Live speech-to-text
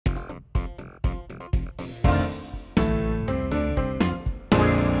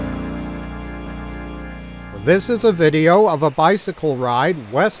This is a video of a bicycle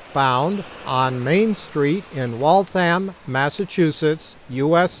ride westbound on Main Street in Waltham, Massachusetts,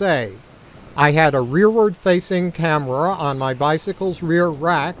 USA. I had a rearward-facing camera on my bicycle's rear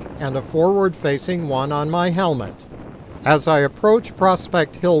rack and a forward-facing one on my helmet. As I approach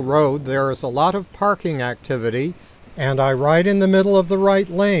Prospect Hill Road, there is a lot of parking activity, and I ride in the middle of the right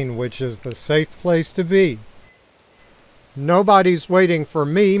lane, which is the safe place to be. Nobody's waiting for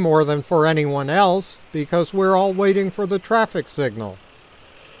me more than for anyone else because we're all waiting for the traffic signal.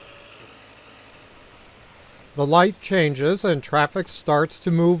 The light changes and traffic starts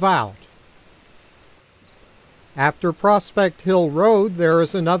to move out. After Prospect Hill Road, there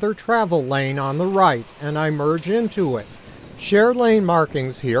is another travel lane on the right, and I merge into it. Shared lane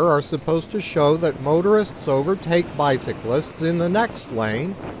markings here are supposed to show that motorists overtake bicyclists in the next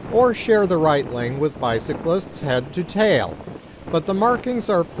lane or share the right lane with bicyclists head to tail. But the markings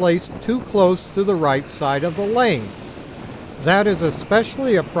are placed too close to the right side of the lane. That is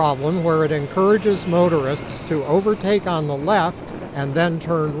especially a problem where it encourages motorists to overtake on the left and then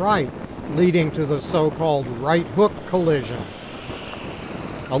turn right, leading to the so-called right hook collision.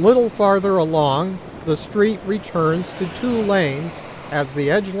 A little farther along, the street returns to two lanes as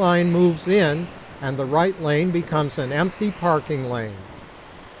the edge line moves in and the right lane becomes an empty parking lane.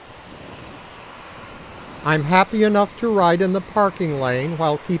 I'm happy enough to ride in the parking lane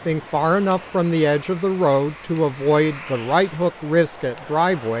while keeping far enough from the edge of the road to avoid the right hook risk at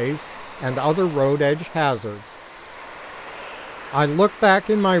driveways and other road edge hazards. I look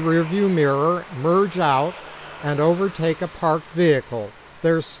back in my rearview mirror, merge out, and overtake a parked vehicle.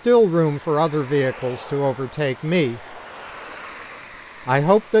 There's still room for other vehicles to overtake me. I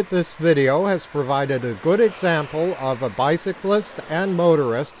hope that this video has provided a good example of a bicyclist and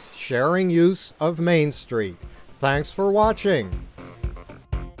motorists sharing use of Main Street. Thanks for watching.